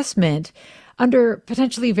risk assessment under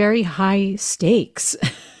potentially very high stakes.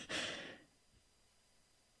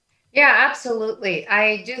 Yeah, absolutely.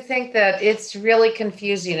 I do think that it's really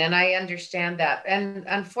confusing, and I understand that. And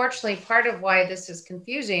unfortunately, part of why this is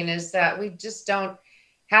confusing is that we just don't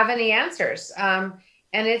have any answers.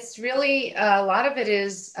 And it's really, a lot of it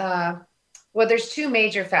is, there's 2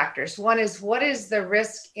 major factors. One is, what is the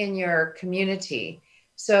risk in your community?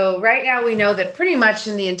 So right now we know that pretty much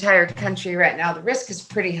in the entire country right now, the risk is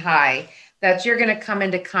pretty high that you're going to come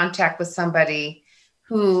into contact with somebody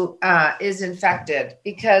who is infected,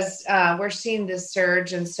 because we're seeing this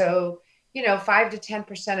surge. And so, 5 to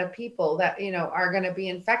 10% of people that, are going to be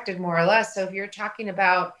infected more or less. So if you're talking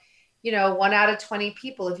about 1 out of 20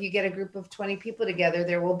 people, if you get a group of 20 people together,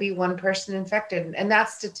 there will be 1 person infected. And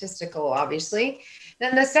that's statistical, obviously.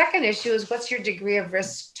 Then the second issue is, what's your degree of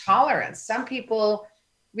risk tolerance? Some people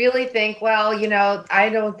really think, well, I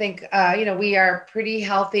don't think, we are pretty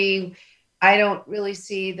healthy. I don't really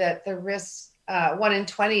see that the risk 1 in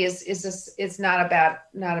 20 is not a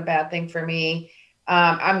bad thing for me.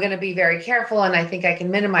 I'm going to be very careful, and I think I can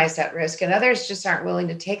minimize that risk. And others just aren't willing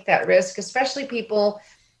to take that risk, especially people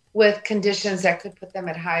with conditions that could put them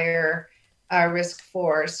at higher risk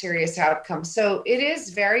for serious outcomes. So it is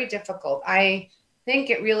very difficult. I think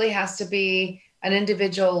it really has to be an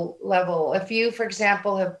individual level. If you, for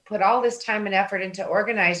example, have put all this time and effort into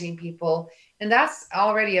organizing people, and that's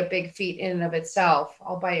already a big feat in and of itself,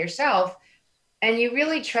 all by yourself, and you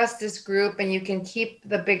really trust this group, and you can keep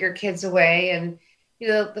the bigger kids away, and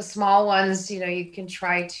the small ones, you can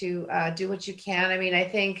try to do what you can. I mean, I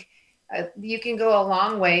think you can go a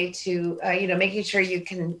long way to, making sure you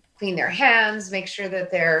can clean their hands, make sure that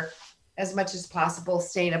they're, as much as possible,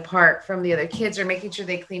 staying apart from the other kids, or making sure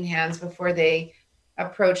they clean hands before they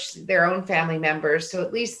approach their own family members. So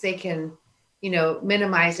at least they can,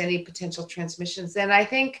 minimize any potential transmissions. Then I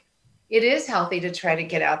think it is healthy to try to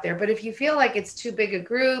get out there. But if you feel like it's too big a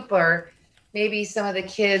group, or maybe some of the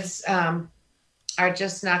kids are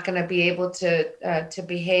just not going to be able to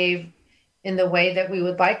behave in the way that we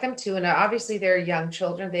would like them to, and obviously they're young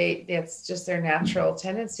children, that's just their natural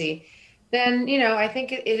tendency, then, I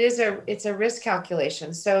think it's a risk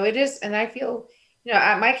calculation. So it is, and I feel,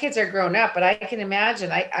 my kids are grown up, but I can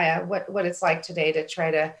imagine what it's like today to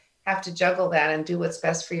try to have to juggle that and do what's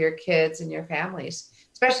best for your kids and your families,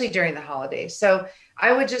 especially during the holidays. So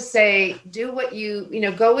I would just say, do what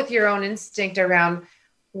go with your own instinct around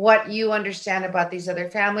what you understand about these other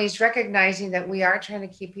families, recognizing that we are trying to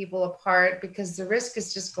keep people apart because the risk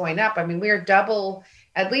is just going up. I mean, we are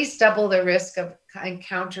at least double the risk of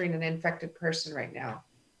encountering an infected person right now.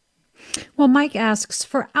 Well, Mike asks,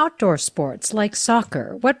 for outdoor sports like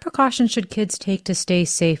soccer, what precautions should kids take to stay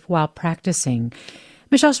safe while practicing?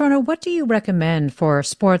 Michelle Serrano, what do you recommend for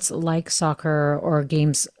sports like soccer or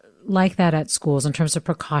games like that at schools in terms of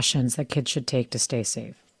precautions that kids should take to stay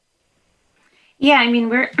safe? Yeah, I mean,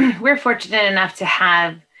 we're fortunate enough to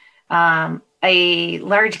have a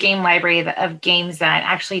large game library of games that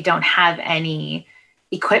actually don't have any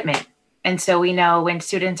equipment. And so we know when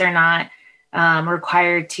students are not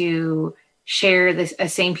required to share a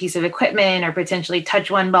same piece of equipment, or potentially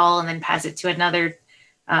touch one ball and then pass it to another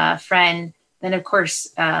friend, then of course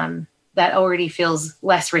that already feels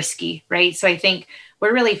less risky, right? So I think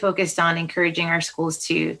we're really focused on encouraging our schools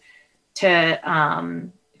to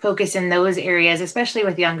focus in those areas, especially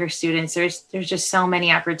with younger students. There's just so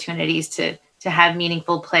many opportunities to have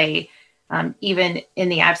meaningful play, even in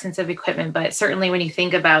the absence of equipment. But certainly when you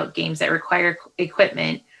think about games that require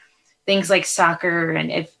equipment, things like soccer,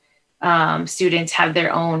 and if students have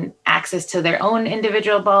their own access to their own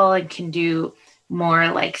individual ball and can do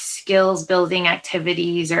more like skills building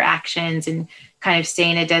activities or actions and kind of stay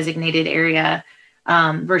in a designated area,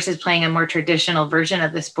 versus playing a more traditional version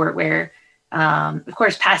of the sport where, of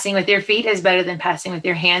course, passing with your feet is better than passing with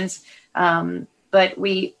your hands. But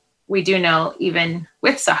we do know even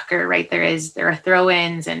with soccer, right, there are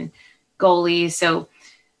throw-ins and goalies. So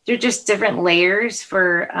they're just different layers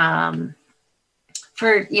for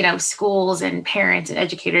schools and parents and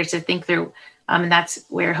educators to think through. And that's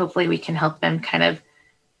where hopefully we can help them kind of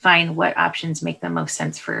find what options make the most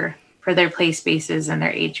sense for their play spaces and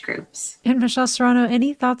their age groups. And Michelle Serrano,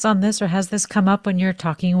 any thoughts on this, or has this come up when you're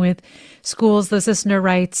talking with schools? This listener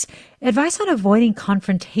writes, advice on avoiding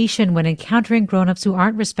confrontation when encountering grown-ups who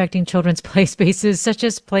aren't respecting children's play spaces, such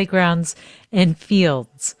as playgrounds and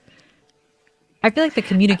fields. I feel like the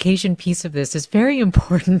communication piece of this is very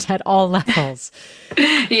important at all levels.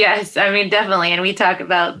 Yes, I mean, definitely. And we talk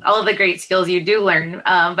about all of the great skills you do learn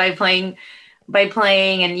by playing,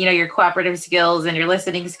 and, your cooperative skills and your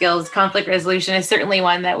listening skills. Conflict resolution is certainly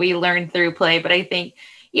one that we learn through play. But I think,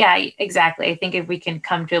 yeah, exactly. I think if we can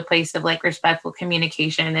come to a place of like respectful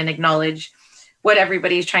communication and acknowledge what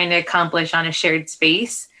everybody's trying to accomplish on a shared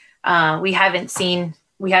space, we haven't seen,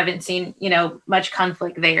 much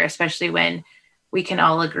conflict there, especially when we can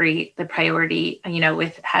all agree the priority,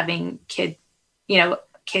 with having kids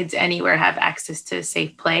anywhere have access to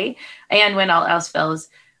safe play. And when all else fails,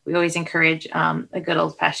 we always encourage a good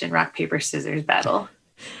old-fashioned rock, paper, scissors battle.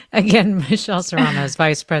 Again, Michelle Serrano is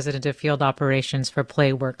Vice President of Field Operations for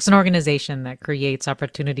PlayWorks, an organization that creates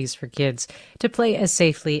opportunities for kids to play as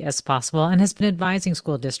safely as possible and has been advising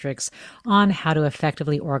school districts on how to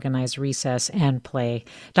effectively organize recess and play.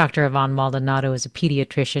 Dr. Yvonne Maldonado is a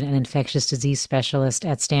pediatrician and infectious disease specialist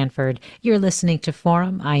at Stanford. You're listening to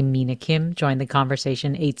Forum. I'm Mina Kim. Join the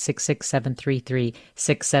conversation,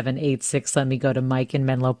 866-733-6786. Let me go to Mike in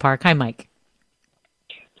Menlo Park. Hi, Mike.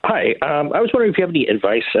 Hi. I was wondering if you have any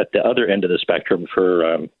advice at the other end of the spectrum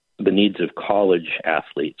for the needs of college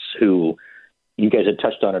athletes who, you guys had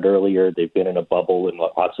touched on it earlier, they've been in a bubble in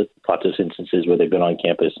lots of instances where they've been on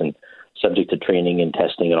campus and subject to training and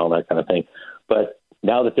testing and all that kind of thing. But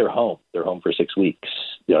now that they're home for 6 weeks,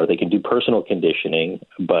 they can do personal conditioning,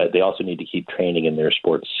 but they also need to keep training in their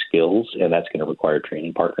sports skills, and that's going to require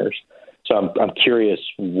training partners. So I'm curious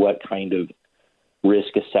what kind of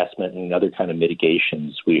risk assessment and other kind of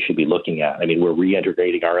mitigations we should be looking at. I mean, we're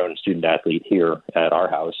reintegrating our own student athlete here at our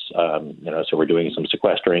house, so we're doing some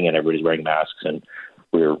sequestering and everybody's wearing masks and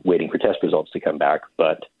we're waiting for test results to come back.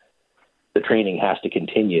 But the training has to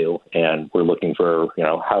continue, and we're looking for,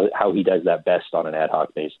 how he does that best on an ad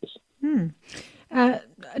hoc basis.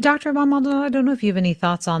 Dr. Maldonado, I don't know if you have any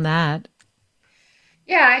thoughts on that.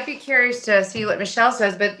 Yeah, I'd be curious to see what Michelle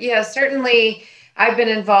says, but yeah, certainly I've been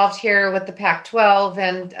involved here with the Pac-12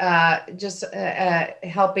 and just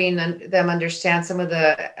helping them understand some of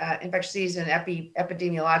the infectious disease and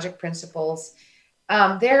epidemiologic principles.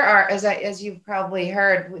 There are, as you've probably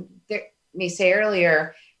heard me say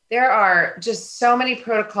earlier, there are just so many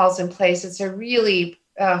protocols in place. It's a really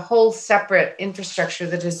whole separate infrastructure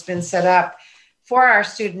that has been set up for our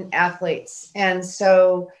student athletes. And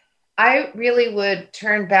so I really would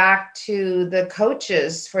turn back to the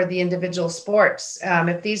coaches for the individual sports.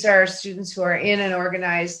 If these are students who are in an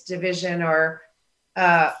organized division or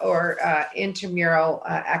intramural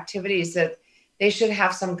activities, that they should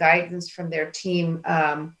have some guidance from their team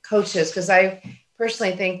coaches, because I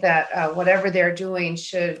personally think that whatever they're doing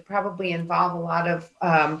should probably involve a lot of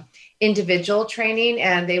individual training,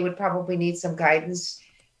 and they would probably need some guidance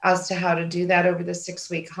as to how to do that over the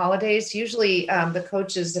 6-week holidays. Usually the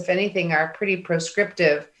coaches, if anything, are pretty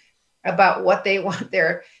prescriptive about what they want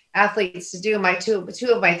their athletes to do. Two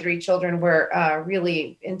of my 3 children were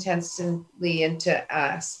really intensely into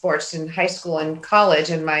sports in high school and college,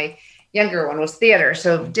 and my younger one was theater,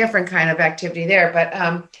 so different kind of activity there.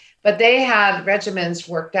 But they had regimens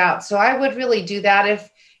worked out. So I would really do that. If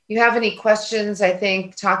you have any questions, I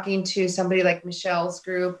think talking to somebody like Michelle's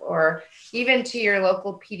group, or even to your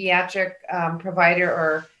local pediatric provider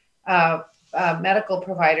or medical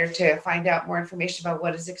provider to find out more information about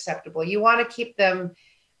what is acceptable. You want to keep them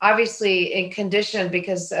obviously in condition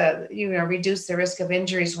because, reduce the risk of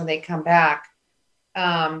injuries when they come back.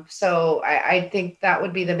 So I think that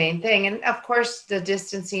would be the main thing. And of course, the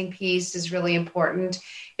distancing piece is really important.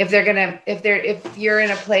 If you're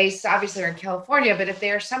in a place, obviously they're in California, but if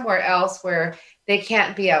they're somewhere else where they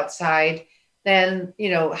can't be outside, then,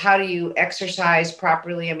 how do you exercise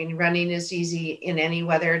properly? I mean, running is easy in any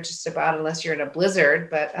weather, just about, unless you're in a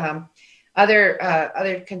blizzard, but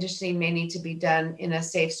other conditioning may need to be done in a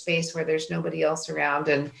safe space where there's nobody else around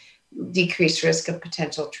and decrease risk of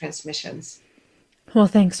potential transmissions. Well,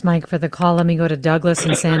 thanks, Mike, for the call. Let me go to Douglas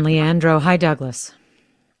in San Leandro. Hi, Douglas.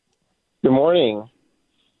 Good morning.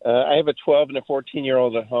 I have a 12 and a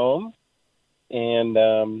 14-year-old at home, and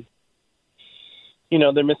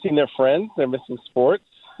they're missing their friends. They're missing sports.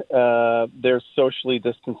 They're socially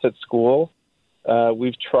distanced at school.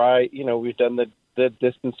 We've done the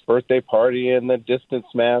distance birthday party and the distance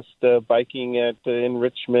masked biking in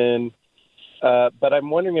Richmond. But I'm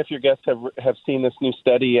wondering if your guests have seen this new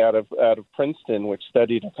study out of Princeton, which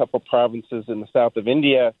studied a couple provinces in the south of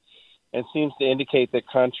India, and seems to indicate that,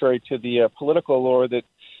 contrary to the political lore, that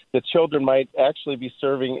the children might actually be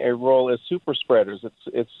serving a role as super spreaders.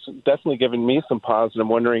 It's definitely given me some pause, and I'm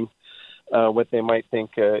wondering what they might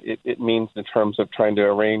think it means in terms of trying to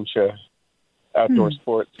arrange outdoor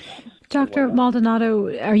sports. Dr.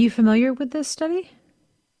 Maldonado, are you familiar with this study?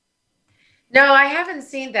 No, I haven't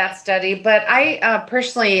seen that study, but I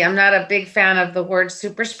personally am not a big fan of the word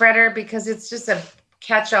super spreader because it's just a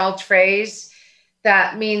catch-all phrase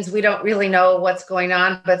that means we don't really know what's going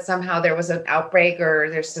on, but somehow there was an outbreak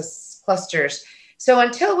or there's this clusters. So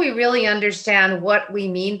until we really understand what we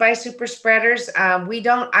mean by super spreaders, I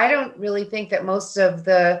don't really think that most of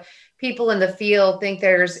the people in the field think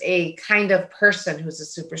there's a kind of person who's a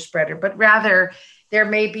super spreader, but rather there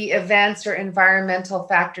may be events or environmental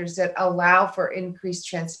factors that allow for increased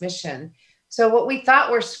transmission. So what we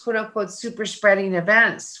thought were quote unquote super spreading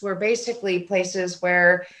events were basically places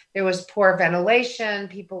where there was poor ventilation,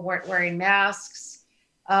 people weren't wearing masks,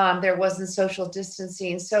 there wasn't social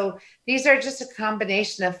distancing. So these are just a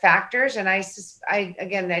combination of factors. And I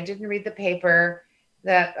didn't read the paper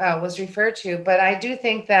that was referred to, but I do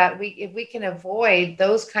think that if we can avoid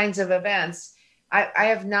those kinds of events, I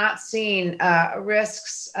have not seen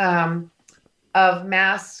risks of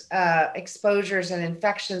mass exposures and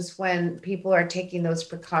infections when people are taking those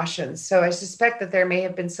precautions. So I suspect that there may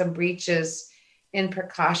have been some breaches in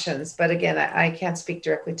precautions, but again, I can't speak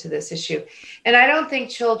directly to this issue. And I don't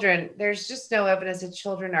think there's just no evidence that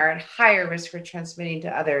children are at higher risk for transmitting to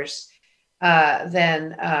others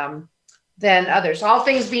than others, all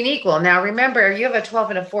things being equal. Now, remember, you have a 12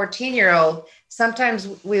 and a 14-year-old. Sometimes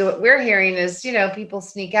what we're hearing is, people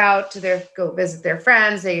sneak out to go visit their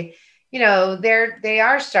friends. They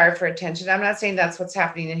are starved for attention. I'm not saying that's what's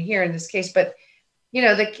happening in here in this case, but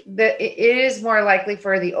it is more likely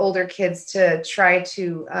for the older kids to try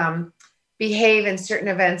to behave in certain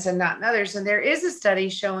events and not in others. And there is a study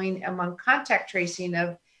showing among contact tracing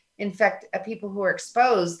of people who are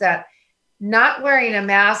exposed that not wearing a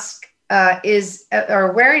mask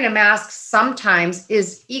wearing a mask sometimes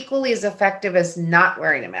is equally as effective as not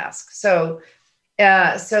wearing a mask.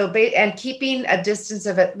 And keeping a distance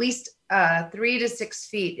of at least 3 to 6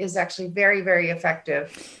 feet is actually very, very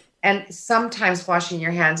effective. And sometimes washing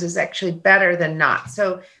your hands is actually better than not.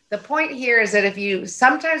 So the point here is that if you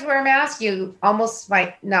sometimes wear a mask, you almost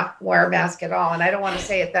might not wear a mask at all. And I don't want to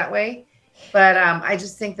say it that way, but I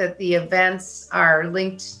just think that the events are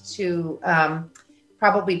linked to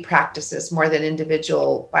probably practices more than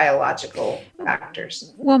individual biological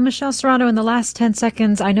factors. Well, Michelle Serrano, in the last 10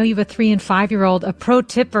 seconds, I know you have a 3 and 5-year-old, a pro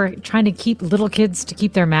tip for trying to keep little kids to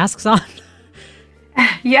keep their masks on.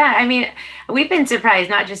 Yeah, I mean, we've been surprised,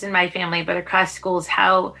 not just in my family, but across schools,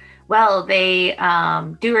 how well they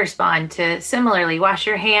do respond to similarly wash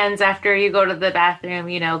your hands after you go to the bathroom,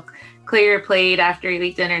 clear your plate after you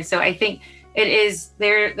eat dinner. So I think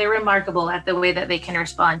they're remarkable at the way that they can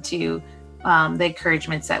respond to the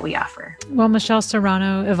encouragements that we offer. Well, Michelle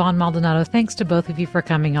Serrano, Yvonne Maldonado, thanks to both of you for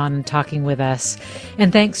coming on and talking with us.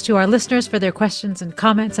 And thanks to our listeners for their questions and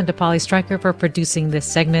comments, and to Polly Stryker for producing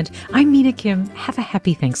this segment. I'm Mina Kim. Have a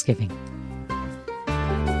happy Thanksgiving.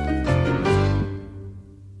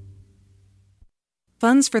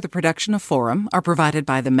 Funds for the production of Forum are provided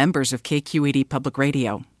by the members of KQED Public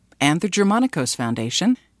Radio and the Germanicos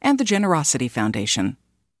Foundation and the Generosity Foundation.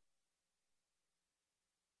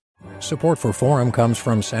 Support for Forum comes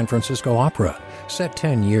from San Francisco Opera. Set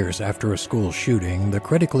 10 years after a school shooting, the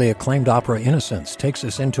critically acclaimed opera Innocence takes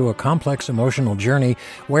us into a complex emotional journey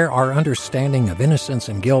where our understanding of innocence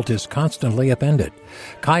and guilt is constantly upended.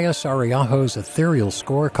 Kaya Sariaho's ethereal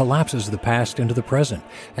score collapses the past into the present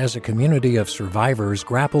as a community of survivors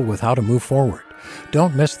grapple with how to move forward.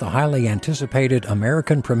 Don't miss the highly anticipated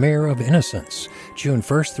American premiere of Innocence, June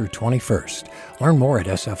 1st through 21st. Learn more at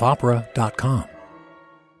sfopera.com.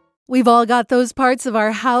 We've all got those parts of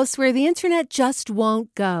our house where the internet just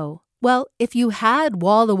won't go. Well, if you had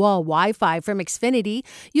wall-to-wall Wi-Fi from Xfinity,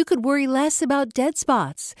 you could worry less about dead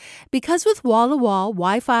spots. Because with wall-to-wall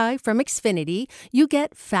Wi-Fi from Xfinity, you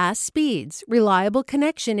get fast speeds, reliable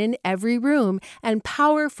connection in every room, and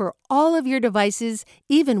power for all of your devices,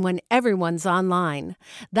 even when everyone's online.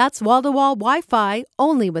 That's wall-to-wall Wi-Fi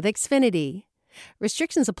only with Xfinity.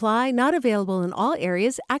 Restrictions apply, not available in all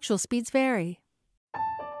areas. Actual speeds vary.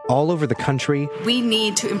 All over the country, we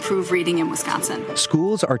need to improve reading in Wisconsin.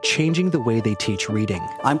 Schools are changing the way they teach reading.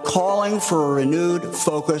 I'm calling for a renewed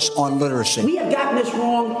focus on literacy. We have gotten this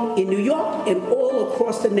wrong in New York and all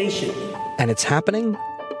across the nation. And it's happening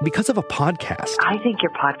because of a podcast. I think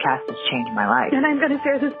your podcast has changed my life. And I'm going to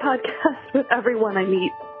share this podcast with everyone I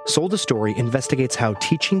meet. Sold a Story investigates how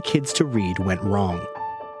teaching kids to read went wrong.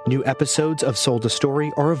 New episodes of Sold a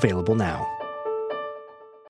Story are available now.